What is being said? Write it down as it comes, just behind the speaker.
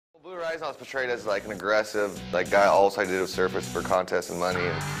guys, I was portrayed as like an aggressive guy. All I did was surf for contests and money.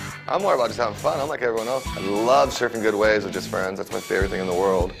 And I'm more about just having fun. I'm like everyone else. I love surfing good waves with just friends. That's my favorite thing in the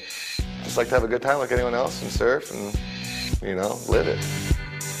world. Just like to have a good time like anyone else and surf and, you know, live it.